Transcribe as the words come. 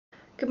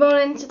Good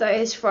morning,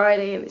 today is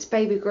Friday and it's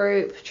baby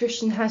group.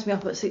 Tristan has me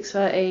up at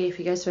 6:30, if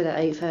he goes to bed at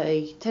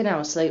 8:30, 10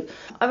 hours sleep.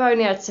 I've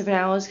only had 7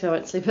 hours because I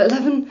went to sleep at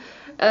 11,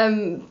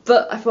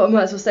 but I thought I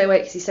might as well stay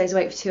awake because he stays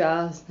awake for 2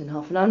 hours, then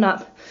half an hour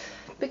nap,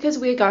 because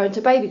we're going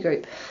to baby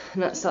group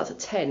and that starts at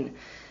 10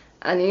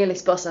 and the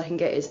earliest bus I can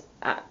get is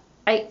at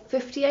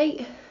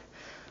 8:58,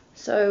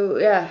 so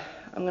yeah,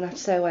 I'm going to have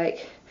to stay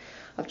awake.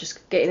 I'm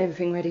just getting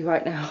everything ready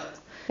right now.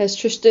 There's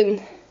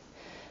Tristan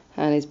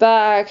and his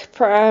bag,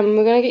 pram.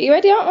 We're going to get you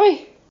ready, aren't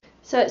we?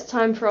 So it's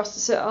time for us to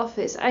set off.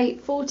 It's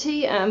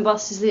 8:40 and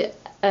bus is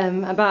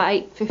about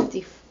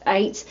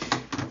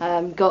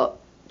 8:58. Got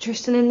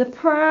Tristan in the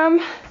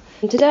pram.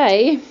 And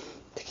today,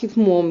 to keep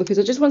him warm, because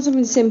I just want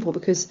something simple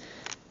because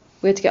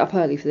we had to get up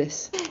early for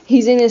this.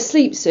 He's in a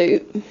sleep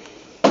suit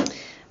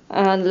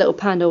and a little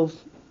panda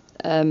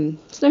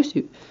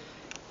snowsuit.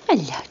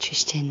 Hello,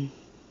 Tristan.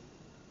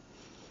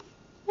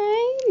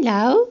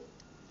 Hello.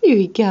 Here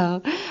we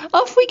go.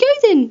 Off we go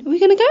then. Are we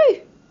going to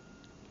go?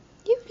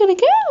 You're going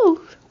to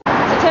go. So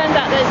it turns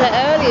out there's an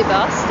earlier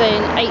bus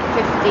than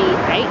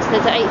 8:58.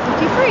 There's an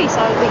 8:53,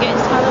 so I'll be getting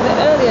to town a bit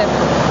earlier.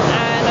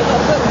 And I've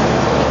got a book to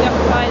pick me up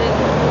at Friday.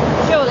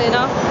 Surely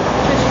enough,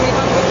 Tristan will be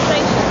hungry at the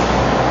station.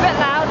 A bit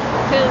loud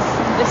because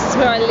this is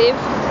where I live.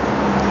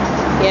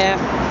 Yeah.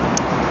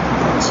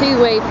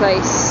 Two-way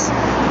place.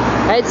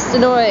 Heads to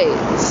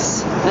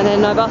noise. And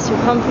then my bus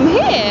will come from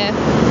here.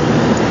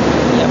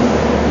 Yep.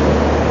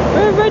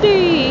 We're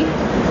ready.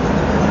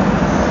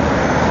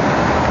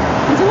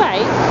 It's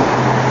awake.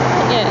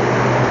 Yeah.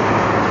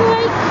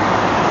 Awake.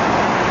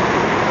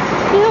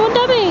 You little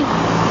dummy.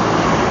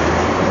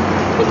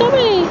 You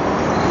dummy.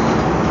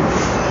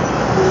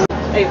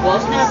 It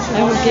was now.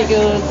 And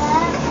Giggles.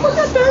 What's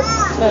that bird?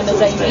 Known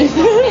as Amy.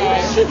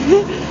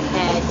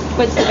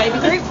 Went to the baby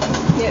group.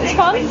 Yeah, it was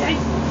fun. And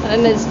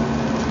then there's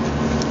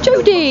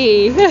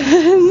Jodie.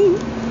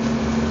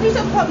 Please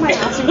don't put my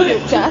house in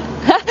picture.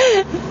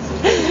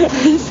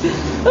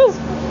 Oh,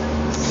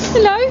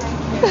 hello.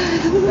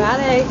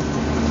 Ready?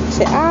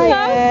 Say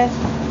Hello.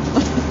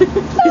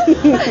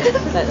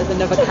 There's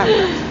another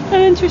camera.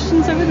 And then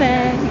Tristan's over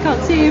there. You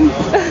can't see him.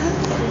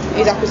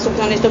 He's up with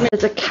something on his dummy.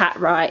 There's a cat,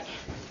 right,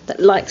 that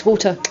likes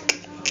water.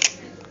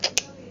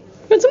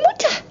 Want some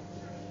water?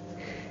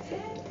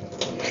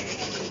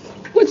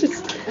 What's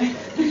this?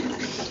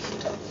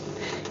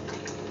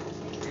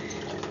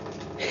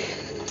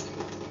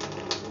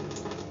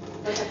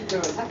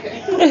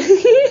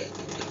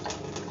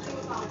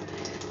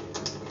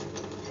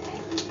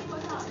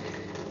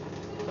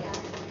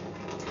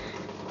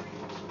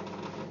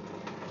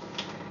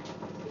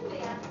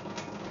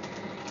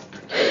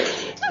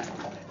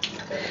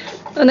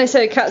 And they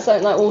say cats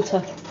don't like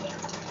water.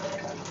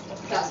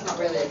 That's not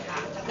really a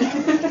cat.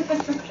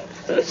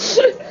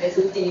 It's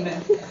a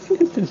demon.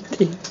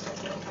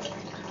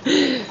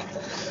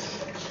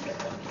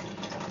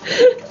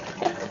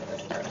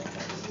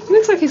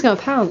 Looks like he's gonna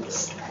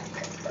pounce.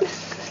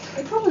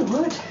 It probably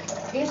would.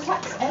 He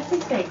attacks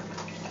everything.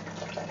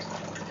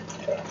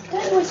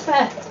 Don't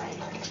whisper.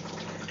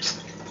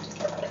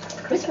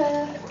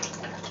 Whisper.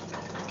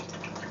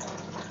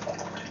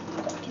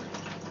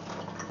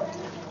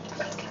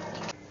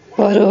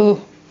 Waddle.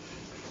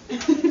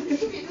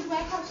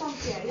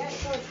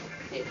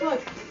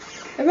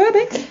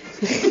 Aerobics.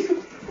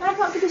 I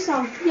can't do the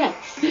song. Yeah.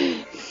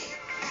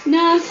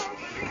 No.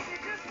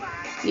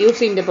 You'll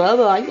sing the blah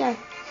blah, yeah.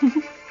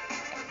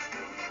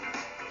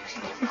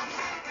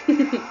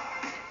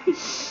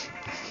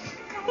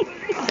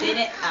 Seen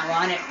it, I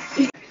want it.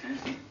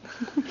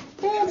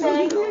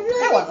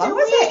 That was long,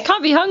 was it?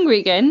 Can't be hungry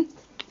again.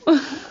 No,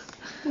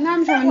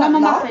 I'm trying numb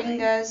on my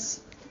fingers.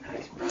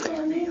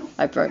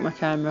 I broke my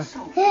camera.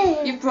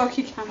 You broke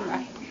your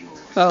camera.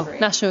 Well,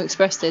 National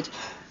Express did.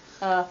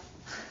 Lovely.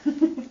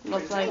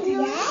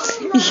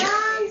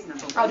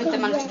 How did they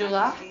manage to do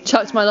that?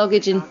 Chucked my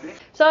luggage in.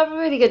 So I have a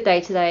really good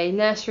day today.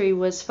 Nursery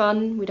was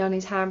fun. We done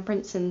his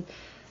handprints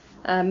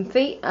and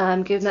feet.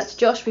 I'm giving that to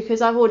Josh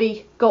because I've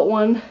already got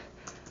one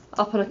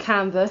up on a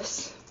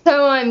canvas.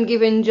 So I'm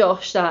giving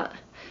Josh that.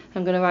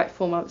 I'm going to write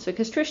 4 months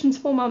because Tristan's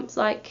 4 months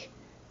like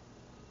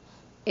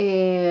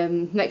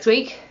next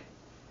week.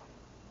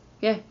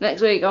 Yeah,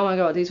 next week. Oh my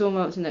god, these 4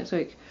 months in next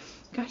week.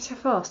 Going so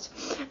fast.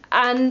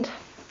 And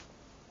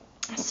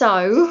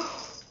so,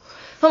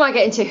 what am I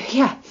getting to?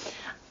 Yeah.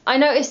 I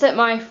noticed that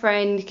my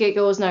friend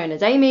Giggles, known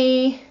as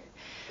Amy,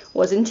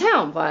 was in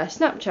town via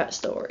Snapchat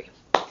story.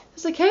 I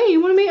was like, hey,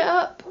 you want to meet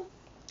up?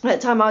 At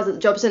the time I was at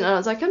the job centre and I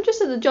was like, I'm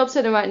just at the job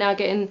centre right now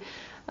getting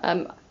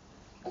a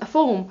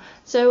form.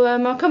 So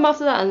I'll come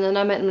after that. And then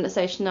I met them at the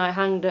station. I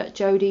hanged at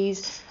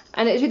Jodie's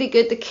and it was really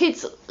good. The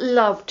kids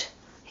loved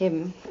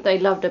him. They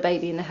loved a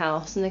baby in the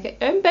house and they kept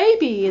going,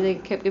 baby, and they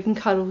kept giving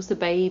cuddles to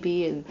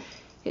baby and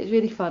it was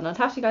really fun. I'd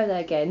have to go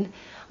there again.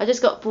 I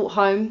just got brought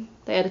home.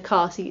 They had a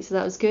car seat, so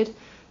that was good.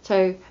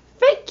 So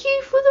thank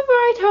you for the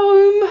ride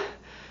home.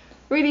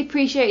 Really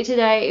appreciate it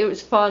today. It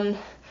was fun.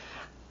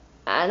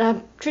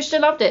 And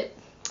Tristan loved it.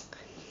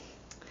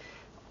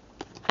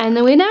 And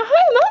then we're now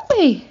home, aren't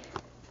we?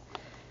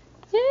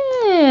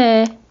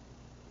 Yeah.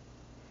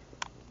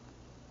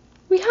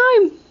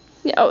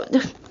 Yeah, oh.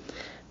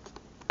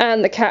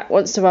 And the cat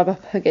wants to rub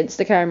up against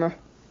the camera.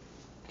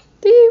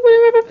 Do you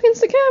want to rub up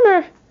against the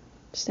camera?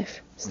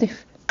 Sniff,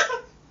 sniff,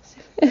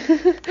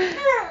 sniff.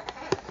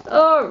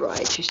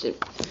 Alright, Tristan.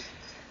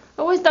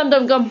 Always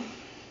dum-dum gum.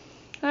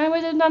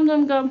 Always a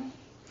dum-dum gum.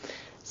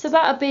 So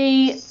that'll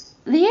be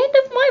the end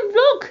of my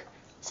vlog.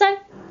 So,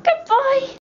 goodbye.